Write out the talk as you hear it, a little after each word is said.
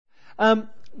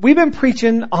We've been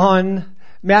preaching on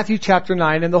Matthew chapter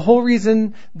 9, and the whole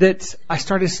reason that I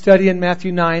started studying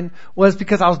Matthew 9 was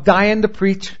because I was dying to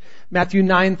preach Matthew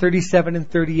 9, 37 and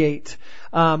 38,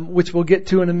 which we'll get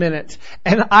to in a minute.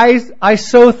 And I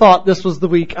so thought this was the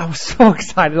week. I was so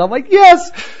excited. I'm like, yes,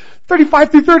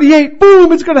 35 through 38,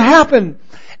 boom, it's going to happen.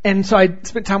 And so I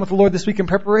spent time with the Lord this week in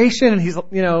preparation, and He's,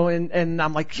 and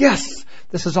I'm like, yes,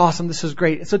 this is awesome. This is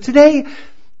great. And so today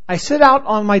I sit out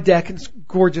on my deck, and it's a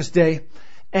gorgeous day,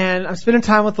 and I'm spending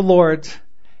time with the Lord,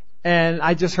 and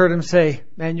I just heard Him say,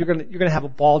 man, you're going to have a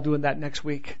ball doing that next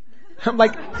week. I'm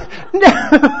like,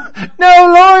 no,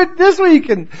 Lord, this week.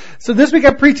 And so this week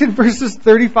I'm preaching verses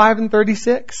 35 and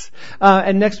 36.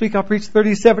 And next week I'll preach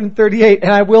 37 and 38.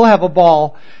 And I will have a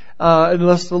ball,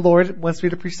 unless the Lord wants me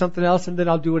to preach something else, and then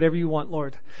I'll do whatever you want,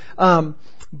 Lord.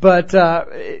 But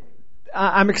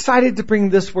I'm excited to bring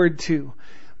this word too.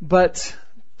 But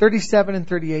 37 and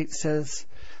 38 says,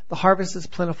 the harvest is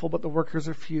plentiful, but the workers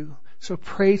are few. So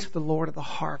pray to the Lord of the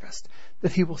harvest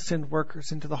that He will send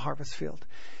workers into the harvest field.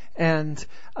 And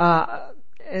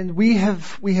we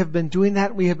have been doing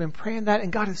that. We have been praying that,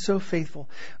 and God is so faithful.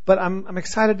 But I'm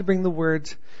excited to bring the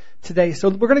word today. So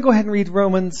we're going to go ahead and read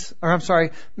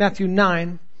Matthew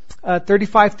 9,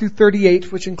 35 through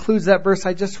 38, which includes that verse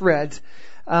I just read.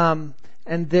 And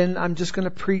then I'm just going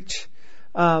to preach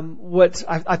what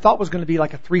I thought was going to be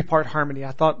like a 3-part harmony.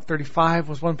 I thought 35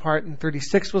 was one part, and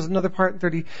 36 was another part, and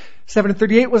 37 and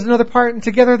 38 was another part, and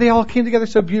together they all came together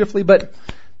so beautifully. But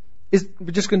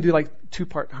we're just going to do like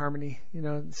 2-part harmony,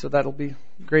 so that'll be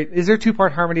great. Is there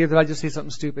 2-part harmony, or did I just say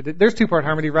something stupid? There's 2-part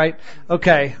harmony, right?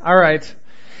 Okay, all right.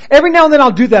 Every now and then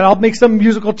I'll do that. I'll make some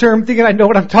musical term thinking I know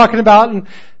what I'm talking about,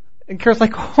 and Kara's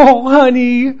like, oh,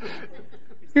 honey,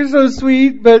 you're so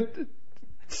sweet, but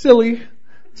silly.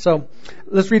 So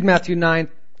let's read Matthew 9,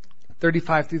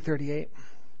 35 through 38.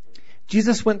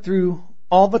 Jesus went through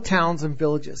all the towns and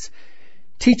villages,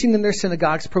 teaching in their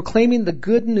synagogues, proclaiming the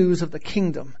good news of the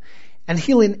kingdom, and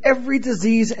healing every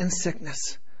disease and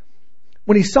sickness.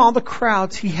 When He saw the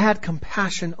crowds, He had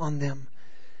compassion on them,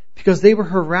 because they were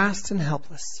harassed and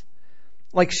helpless,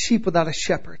 like sheep without a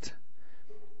shepherd.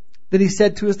 Then He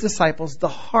said to His disciples, the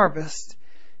harvest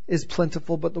is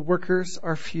plentiful, but the workers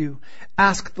are few.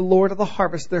 Ask the Lord of the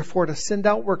harvest, therefore, to send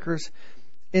out workers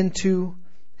into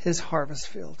His harvest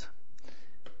field.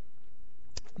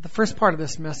 The first part of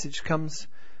this message comes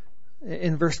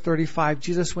in verse 35.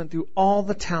 Jesus went through all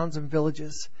the towns and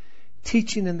villages,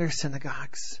 teaching in their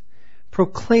synagogues,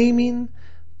 proclaiming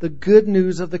the good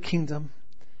news of the kingdom,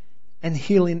 and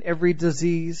healing every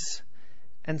disease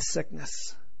and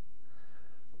sickness.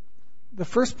 The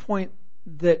first point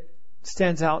that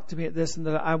stands out to me at this, and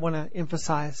that I want to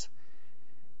emphasize,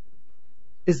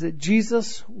 is that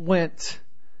Jesus went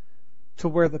to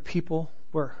where the people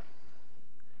were.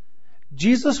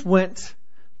 Jesus went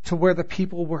to where the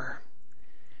people were.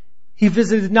 He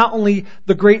visited not only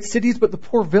the great cities, but the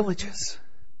poor villages.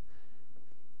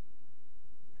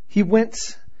 He went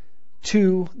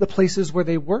to the places where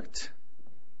they worked,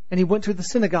 and He went to the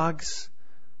synagogues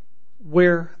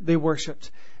where they worshiped.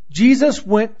 Jesus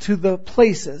went to the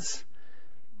places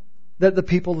that the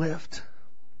people lived.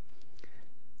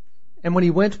 And when He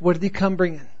went, what did He come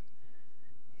bringing?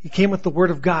 He came with the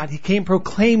Word of God. He came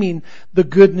proclaiming the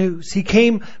good news. He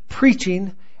came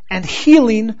preaching and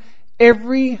healing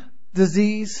every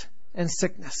disease and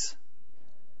sickness.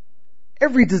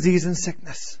 Every disease and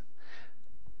sickness.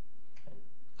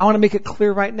 I want to make it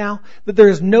clear right now that there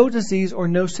is no disease or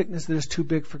no sickness that is too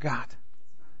big for God.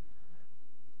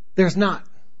 There's not.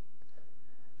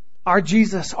 Our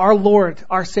Jesus, our Lord,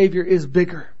 our Savior is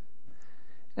bigger.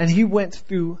 And He went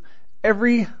through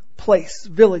every place,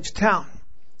 village, town,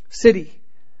 city,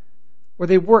 where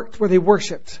they worked, where they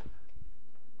worshiped,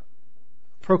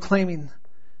 proclaiming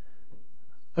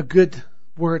a good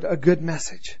word, a good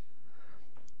message.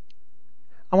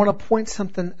 I want to point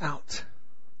something out.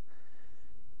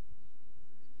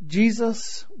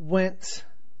 Jesus went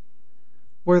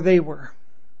where they were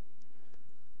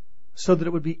so that it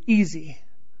would be easy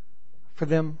for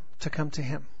them to come to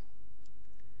Him.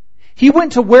 He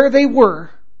went to where they were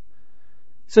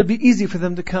so it'd be easy for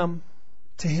them to come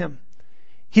to Him.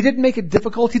 He didn't make it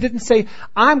difficult. He didn't say,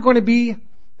 I'm going to be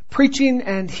preaching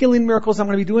and healing miracles. I'm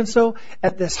going to be doing so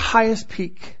at this highest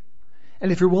peak.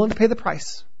 And if you're willing to pay the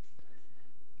price,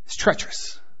 it's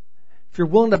treacherous. If you're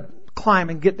willing to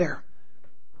climb and get there,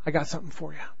 I got something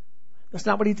for you. That's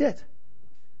not what He did.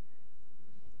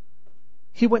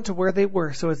 He went to where they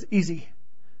were so it's easy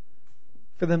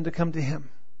for them to come to Him.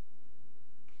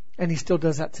 And He still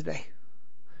does that today.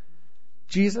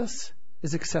 Jesus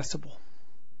is accessible.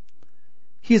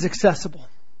 He is accessible.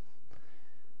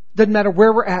 Doesn't matter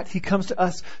where we're at, He comes to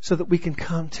us so that we can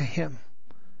come to Him.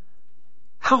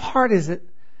 How hard is it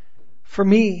for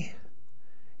me,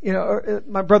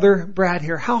 my brother Brad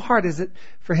here, how hard is it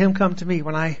for him come to me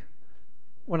when I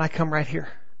come right here?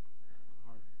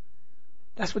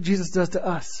 That's what Jesus does to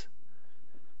us.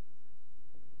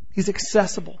 He's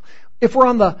accessible. If we're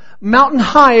on the mountain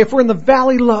high, if we're in the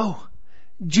valley low,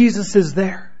 Jesus is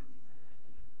there.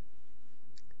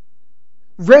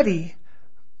 Ready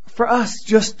for us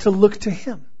just to look to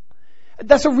Him.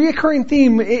 That's a reoccurring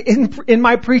theme in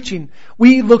my preaching.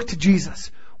 We look to Jesus.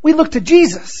 We look to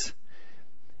Jesus.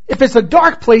 If it's a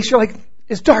dark place, you're like,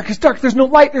 it's dark, there's no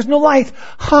light.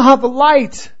 The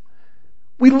light.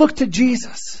 We look to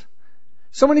Jesus.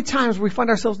 So many times we find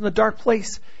ourselves in a dark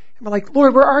place and we're like,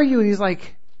 Lord, where are you? And He's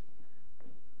like,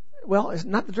 well, it's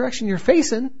not the direction you're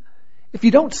facing. If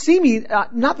you don't see me,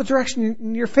 not the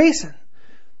direction you're facing.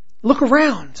 Look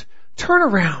around. Turn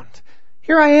around.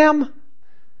 Here I am.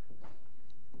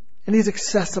 And He's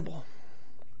accessible.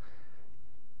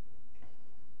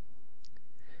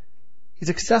 He's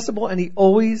accessible and He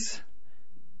always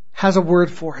has a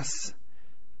word for us.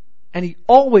 And He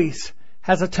always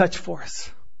has a touch for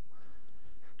us.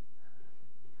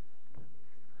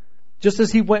 Just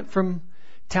as He went from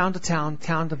town to town,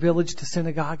 town to village to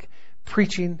synagogue,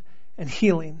 preaching and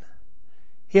healing,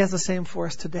 He has the same for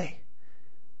us today.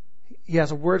 He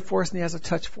has a word for us and He has a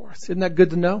touch for us. Isn't that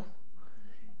good to know?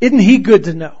 Isn't He good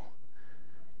to know?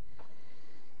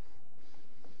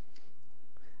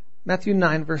 Matthew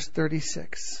 9, verse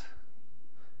 36.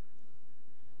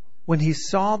 When He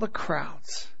saw the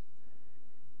crowds,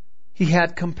 He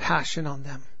had compassion on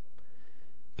them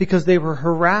because they were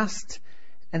harassed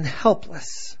and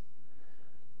helpless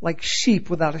like sheep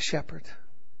without a shepherd.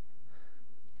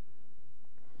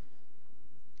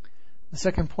 The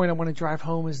second point I want to drive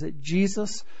home is that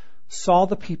Jesus saw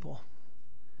the people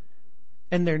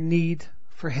and their need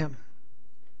for Him.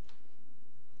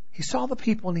 He saw the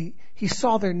people and he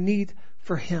saw their need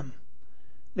for Him.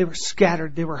 They were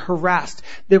scattered. They were harassed.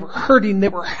 They were hurting. They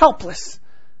were helpless.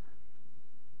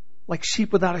 Like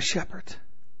sheep without a shepherd.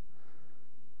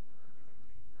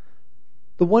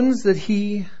 The ones that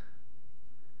He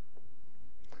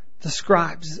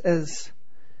describes as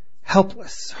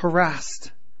helpless,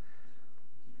 harassed.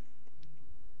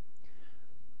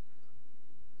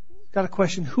 Got a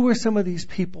question. Who are some of these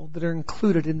people that are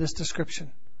included in this description?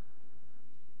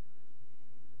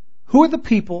 Who are the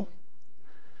people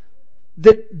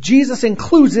that Jesus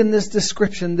includes in this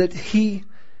description that He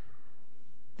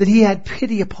had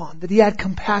pity upon, that He had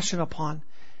compassion upon,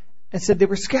 and said they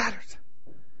were scattered?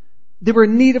 They were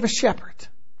in need of a shepherd.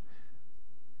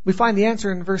 We find the answer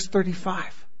in verse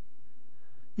 35.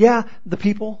 Yeah, the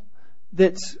people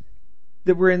that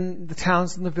were in the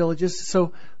towns and the villages,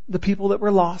 so the people that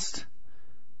were lost.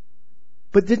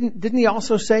 But didn't He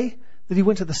also say that He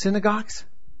went to the synagogues?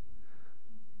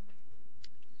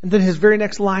 And then His very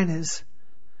next line is,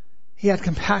 He had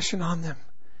compassion on them.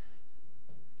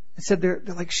 And said they're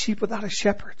like sheep without a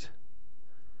shepherd.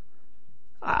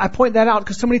 I point that out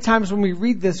because so many times when we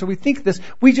read this or we think this,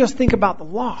 we just think about the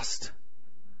lost.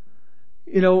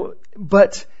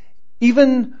 But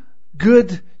even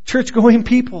good church-going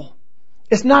people,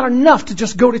 it's not enough to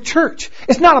just go to church.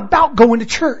 It's not about going to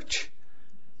church.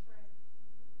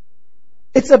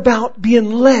 It's about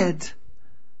being led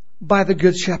by the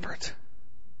Good Shepherd.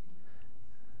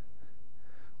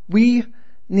 We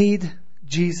need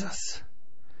Jesus.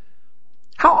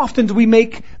 How often do we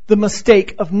make the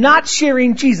mistake of not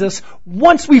sharing Jesus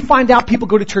once we find out people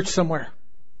go to church somewhere?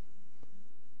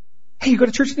 Hey, you go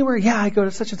to church anywhere? Yeah, I go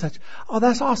to such and such. Oh,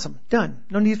 that's awesome. Done.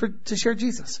 No need to share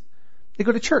Jesus. They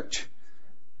go to church.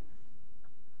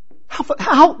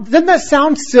 How doesn't that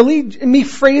sound silly, me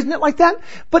phrasing it like that?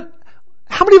 But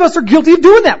how many of us are guilty of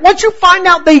doing that? Once you find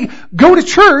out they go to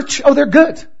church, oh, they're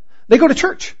good. They go to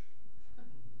church.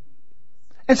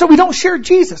 And so we don't share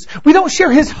Jesus. We don't share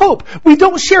His hope. We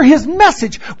don't share His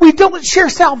message. We don't share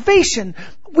salvation.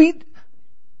 We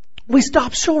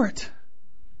stop short.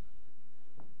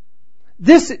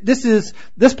 This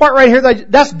part right here,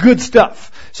 that's good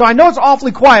stuff. So I know it's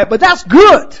awfully quiet, but that's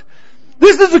good.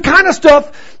 This is the kind of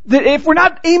stuff that if we're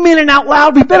not amening out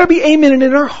loud, we better be amening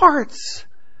in our hearts.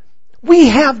 We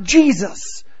have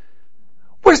Jesus.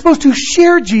 We're supposed to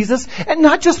share Jesus, and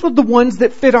not just with the ones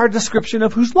that fit our description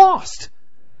of who's lost.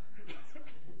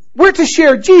 We're to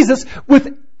share Jesus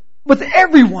with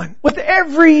everyone,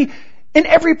 in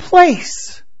every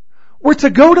place. We're to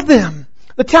go to them,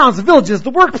 the towns, the villages,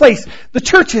 the workplace, the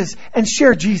churches, and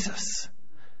share Jesus.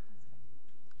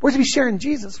 We're to be sharing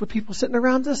Jesus with people sitting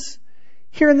around us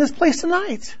here in this place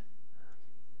tonight.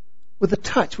 With a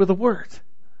touch, with a word.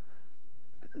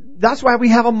 That's why we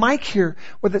have a mic here,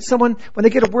 where that someone, when they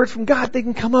get a word from God, they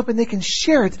can come up and they can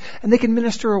share it and they can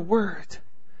minister a word.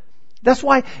 That's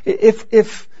why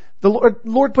if the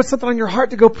Lord puts something on your heart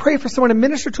to go pray for someone and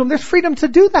minister to them, there's freedom to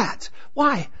do that.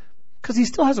 Why? Because He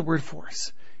still has a word for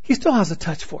us. He still has a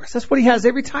touch for us. That's what He has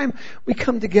every time we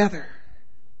come together.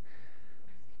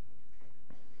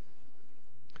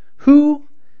 Who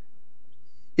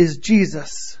is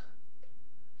Jesus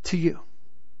to you?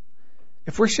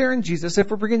 If we're sharing Jesus,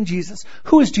 if we're bringing Jesus,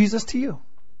 who is Jesus to you?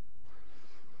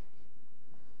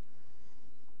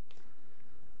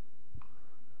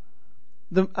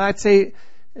 I'd say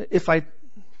if I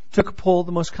took a poll,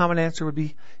 the most common answer would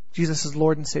be Jesus is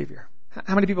Lord and Savior.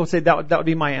 How many people would say that would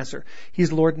be my answer?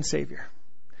 He's Lord and Savior.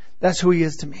 That's who He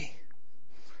is to me.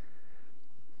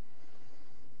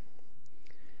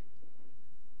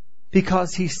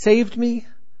 Because He saved me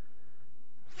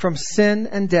from sin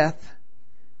and death,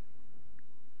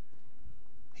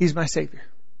 He's my Savior.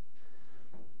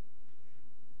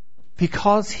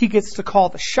 Because He gets to call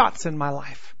the shots in my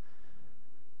life,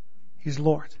 He's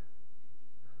Lord.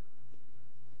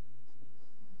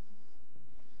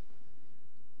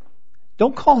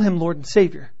 Don't call Him Lord and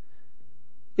Savior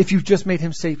if you've just made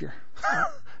Him Savior.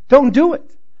 Don't do it.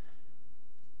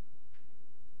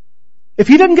 If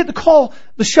He doesn't get to call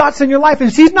the shots in your life,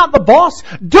 if He's not the boss,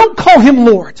 don't call Him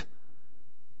Lord.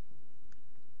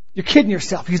 You're kidding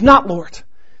yourself. He's not Lord.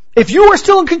 If you are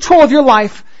still in control of your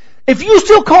life, if you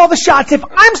still call the shots, if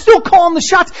I'm still calling the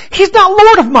shots, He's not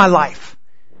Lord of my life.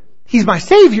 He's my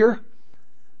Savior.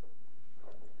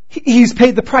 He's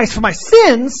paid the price for my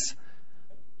sins.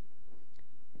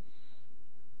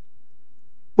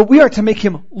 But we are to make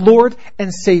Him Lord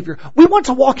and Savior. We want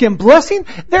to walk in blessing.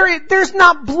 There's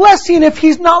not blessing if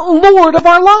He's not Lord of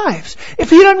our lives. If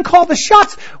He doesn't call the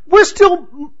shots, we're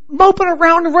still moping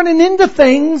around and running into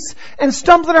things and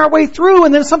stumbling our way through,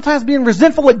 and then sometimes being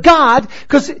resentful at God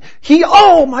because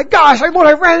oh my gosh, Lord,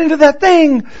 I ran into that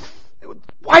thing.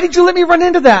 Why did you let me run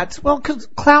into that? Well, because,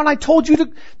 clown, I told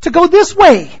you to go this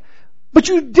way. But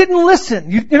you didn't listen.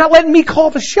 You're not letting me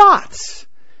call the shots.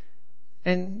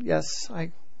 And yes,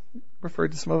 I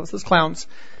referred to some of us as clowns.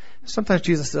 Sometimes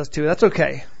Jesus does too. That's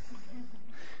okay.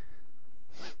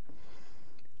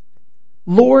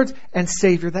 Lord and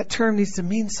Savior, that term needs to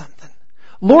mean something.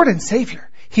 Lord and Savior,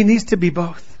 He needs to be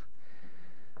both.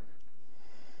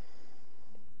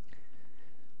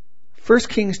 1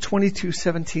 Kings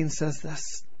 22:17 says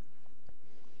this.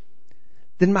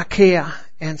 Then Micaiah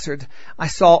answered, I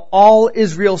saw all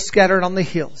Israel scattered on the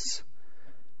hills,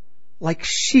 like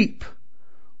sheep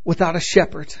without a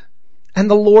shepherd. And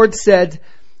the Lord said,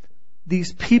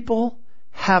 these people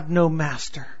have no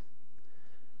master.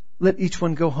 Let each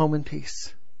one go home in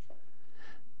peace.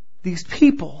 These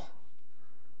people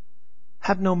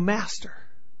have no master.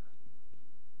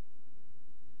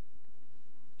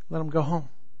 Let them go home.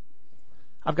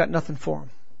 I've got nothing for them.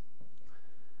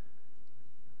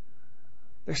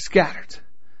 They're scattered.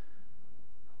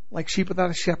 Like sheep without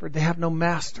a shepherd. They have no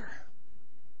master.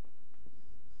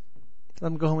 Let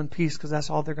them go home in peace because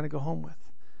that's all they're going to go home with.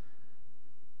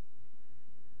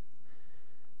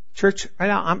 Church, right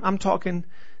now I'm talking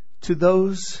to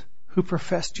those who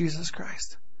profess Jesus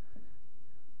Christ.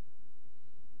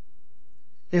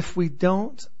 If we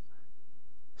don't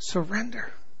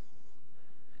surrender,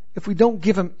 if we don't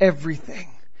give Him everything,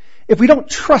 if we don't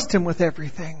trust Him with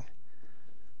everything,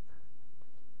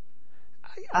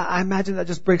 I imagine that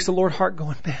just breaks the Lord's heart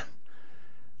going, man,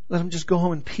 let Him just go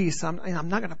home in peace. I'm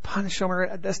not going to punish them.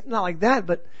 That's not like that,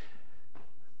 but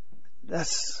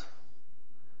that's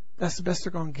the best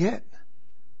they're going to get.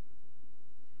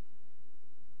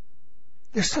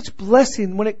 There's such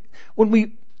blessing when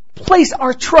we place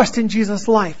our trust in Jesus'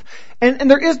 life. And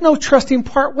there is no trusting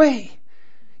part way.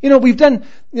 We've done,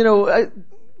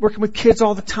 working with kids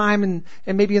all the time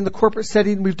and maybe in the corporate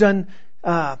setting, we've done,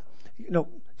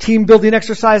 team building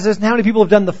exercises. And how many people have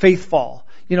done the faith fall?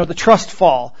 The trust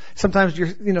fall. Sometimes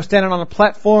you're, standing on a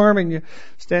platform and you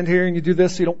stand here and you do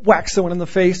this so you don't whack someone in the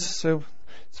face. So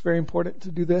it's very important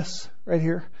to do this right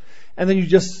here. And then you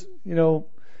just,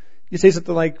 you say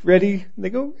something like, ready? And they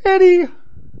go, ready. And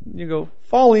you go,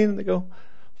 falling. And they go,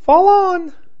 fall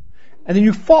on. And then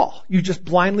you fall. You just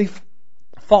blindly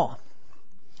fall.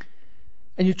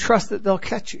 And you trust that they'll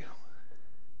catch you.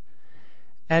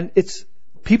 And it's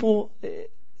people,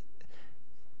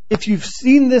 if you've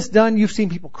seen this done, you've seen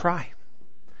people cry.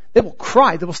 They will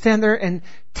cry. They will stand there and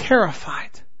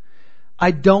terrified.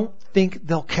 I don't think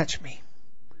they'll catch me.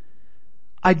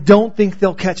 I don't think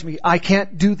they'll catch me. I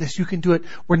can't do this. You can do it.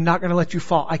 We're not going to let you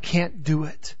fall. I can't do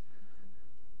it.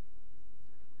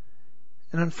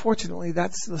 And unfortunately,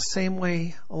 that's the same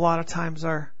way a lot of times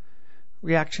our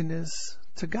reaction is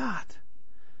to God.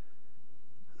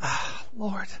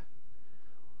 Lord,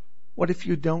 what if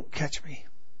you don't catch me?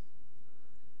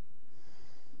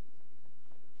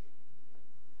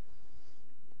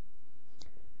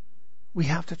 We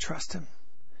have to trust Him.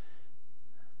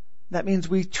 That means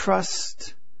we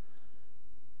trust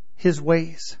His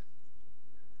ways.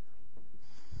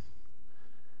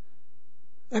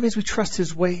 That means we trust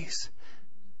His ways.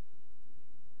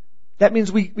 That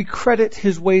means we credit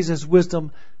His ways as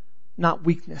wisdom, not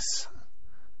weakness.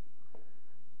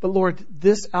 But Lord,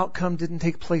 this outcome didn't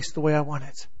take place the way I want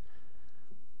it.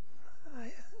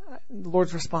 The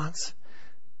Lord's response,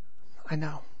 I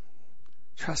know.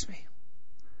 Trust me.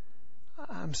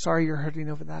 I'm sorry you're hurting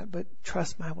over that, but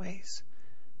trust my ways.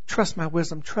 Trust my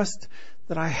wisdom. Trust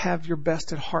that I have your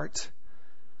best at heart.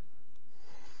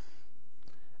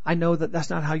 I know that that's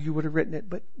not how you would have written it,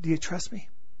 but do you trust me?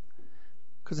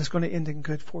 Because it's going to end in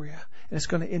good for you, and it's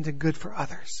going to end in good for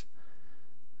others.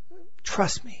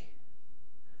 Trust me.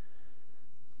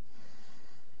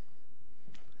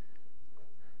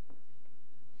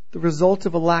 The result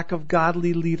of a lack of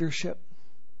godly leadership.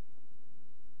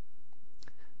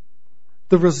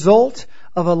 The result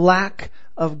of a lack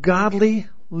of godly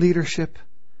leadership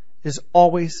is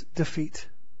always defeat.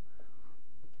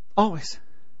 Always.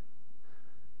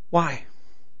 Why?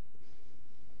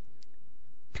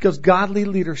 Because godly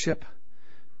leadership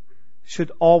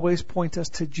should always point us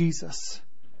to Jesus,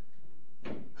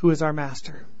 who is our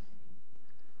master.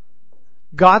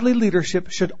 Godly leadership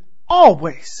should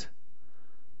always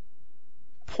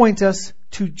point us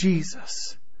to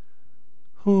Jesus,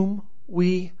 whom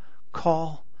we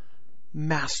call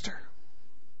master.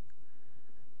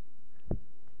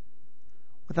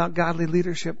 Without godly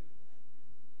leadership,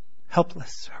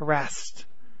 helpless, harassed,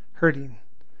 hurting,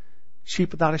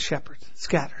 sheep without a shepherd,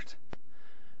 scattered.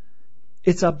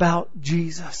 It's about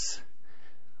Jesus.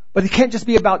 But it can't just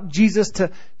be about Jesus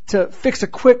to fix a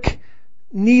quick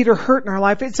need or hurt in our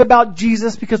life. It's about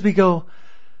Jesus because we go,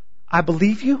 I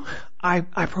believe you, I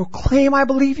proclaim I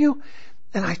believe you,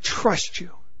 and I trust you.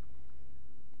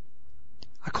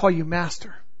 I call you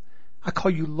master. I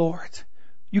call you Lord.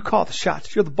 You call the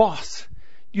shots. You're the boss.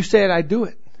 You say it, I do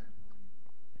it.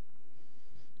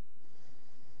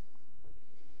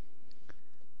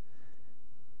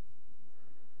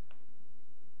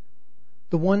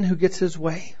 The one who gets his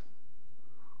way,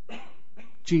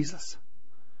 Jesus.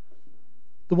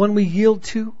 The one we yield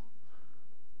to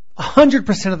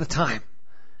 100% of the time,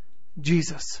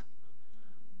 Jesus.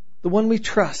 The one we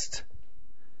trust,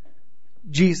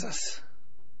 Jesus.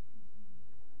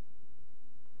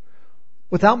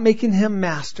 Without making him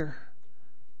master,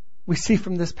 we see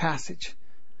from this passage.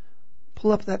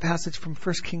 Pull up that passage from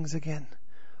 1 Kings again.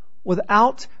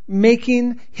 Without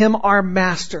making him our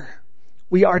master,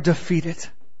 we are defeated.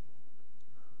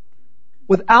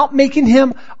 Without making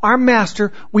him our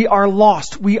master, we are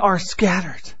lost. We are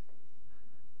scattered.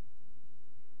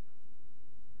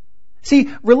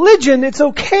 See, religion, it's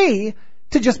okay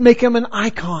to just make him an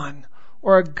icon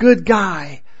or a good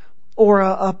guy or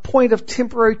a point of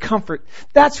temporary comfort.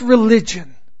 That's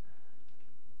religion.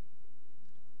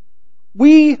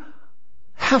 We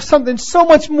have something so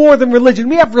much more than religion.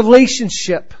 We have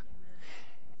relationship.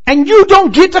 And you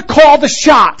don't get to call the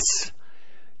shots.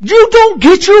 You don't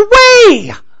get your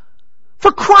way.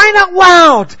 For crying out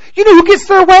loud. You know who gets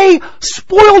their way?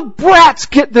 Spoiled brats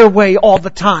get their way all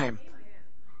the time.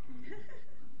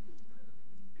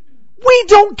 We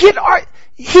don't get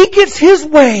He gets His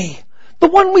way. The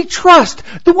one we trust.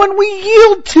 The one we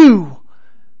yield to.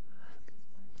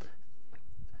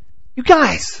 You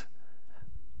guys.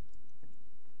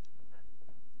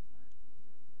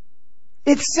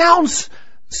 It sounds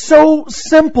so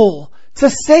simple to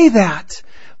say that.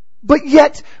 But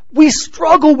yet we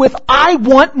struggle with, I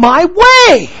want my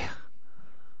way.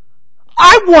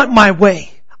 I want my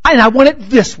way. And I want it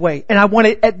this way. And I want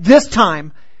it at this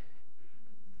time.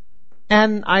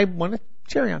 And I want a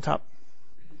cherry on top.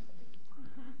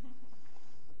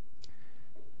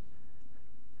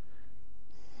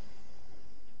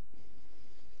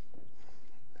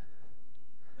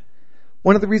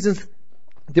 One of the reasons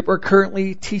that we're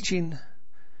currently teaching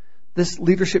this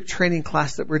leadership training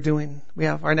class that we're doing, we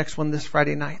have our next one this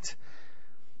Friday night,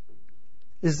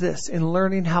 is this: in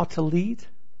learning how to lead,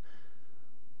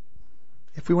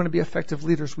 if we want to be effective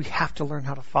leaders, we have to learn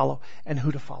how to follow and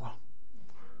who to follow.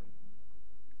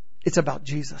 It's about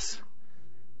Jesus.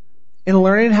 In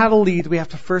learning how to lead, we have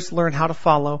to first learn how to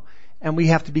follow, and we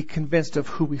have to be convinced of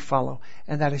who we follow,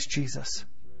 and that is Jesus.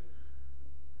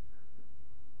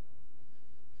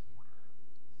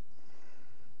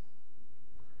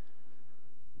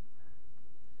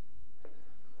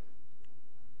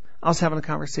 I was having a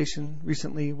conversation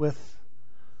recently with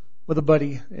a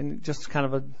buddy, and just kind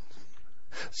of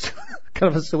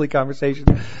a silly conversation.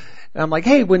 And I'm like,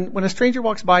 hey, when a stranger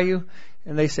walks by you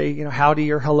and they say,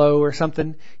 howdy or hello or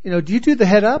something, do you do the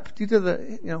head up? Do you do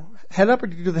the, head up, or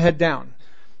do you do the head down?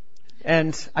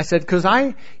 And I said, cause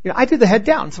I do the head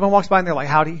down. Someone walks by and they're like,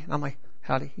 howdy. And I'm like,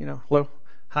 howdy, hello,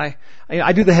 hi.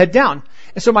 I do the head down.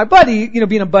 And so my buddy,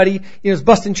 being a buddy, is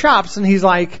busting chops, and he's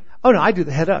like, oh no, I do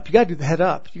the head up. You gotta do the head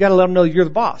up. You gotta let them know you're the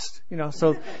boss.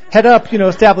 So head up,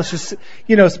 establishes,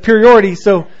 superiority.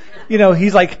 So,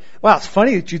 he's like, wow, it's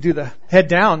funny that you do the head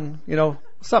down.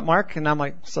 What's up, Mark? And I'm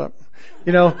like, what's up?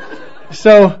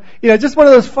 So, just one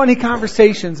of those funny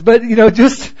conversations. But,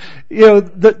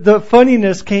 the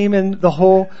funniness came in the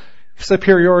whole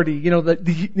superiority,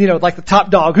 like the top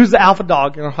dog. Who's the alpha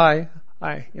dog? Hi.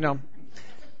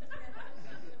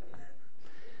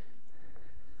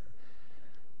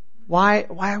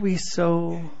 Why are we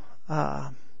so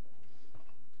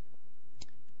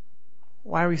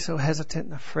hesitant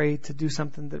and afraid to do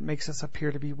something that makes us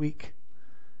appear to be weak?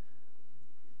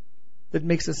 That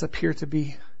makes us appear to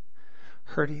be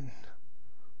hurting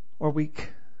or weak?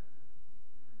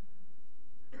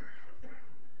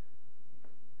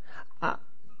 I'm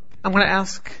going to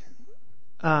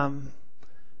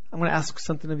ask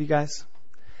something of you guys.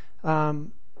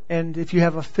 And if you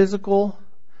have a physical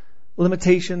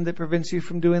limitation that prevents you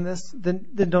from doing this, then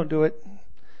don't do it.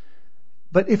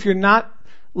 But if you're not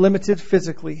limited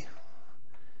physically,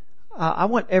 I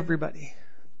want everybody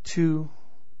to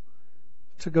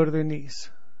go to their knees.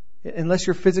 Unless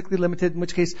you're physically limited, in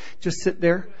which case just sit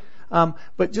there.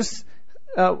 But just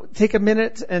take a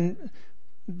minute and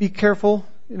be careful.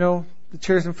 The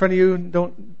chairs in front of you,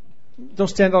 don't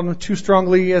stand on them too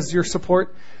strongly as your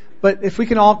support. But if we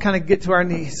can all kind of get to our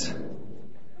knees.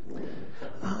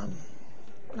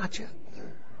 Not yet.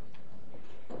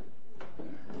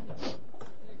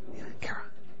 Yeah, Kara.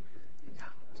 Yeah.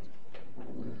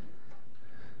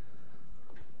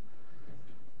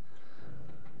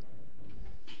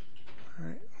 All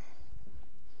right.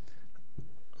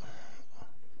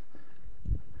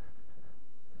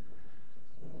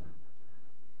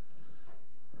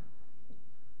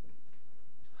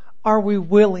 Are we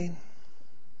willing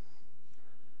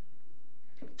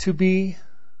to be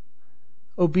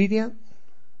obedient,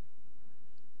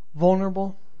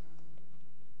 vulnerable,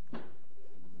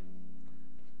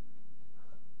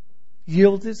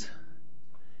 yielded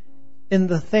in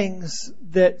the things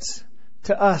that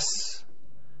to us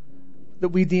that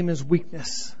we deem as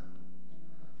weakness?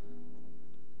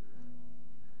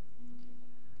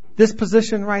 This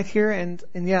position right here, and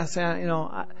yes,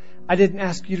 I didn't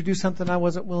ask you to do something I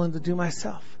wasn't willing to do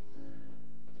myself.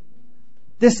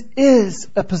 This is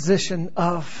a position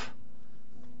of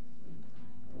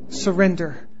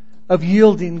surrender, of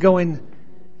yielding, going,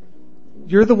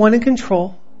 you're the one in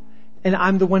control, and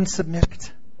I'm the one submitted.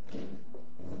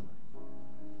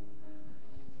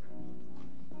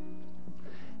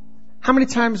 How many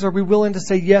times are we willing to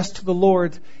say yes to the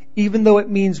Lord, even though it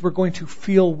means we're going to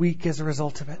feel weak as a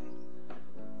result of it?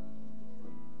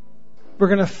 We're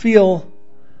going to feel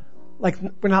like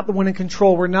we're not the one in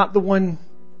control. We're not the one.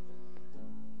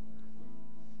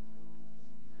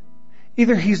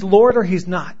 Either He's Lord or He's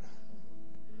not.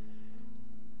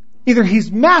 Either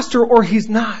He's master or He's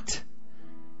not.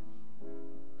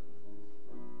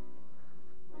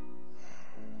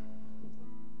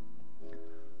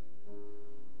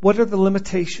 What are the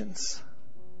limitations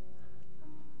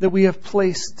that we have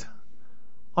placed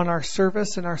on our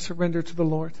service and our surrender to the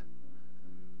Lord?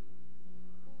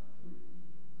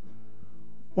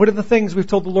 What are the things we've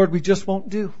told the Lord we just won't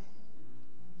do?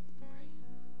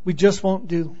 We just won't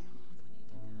do.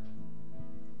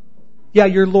 Yeah,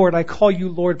 you're Lord. I call you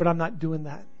Lord, but I'm not doing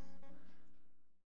that.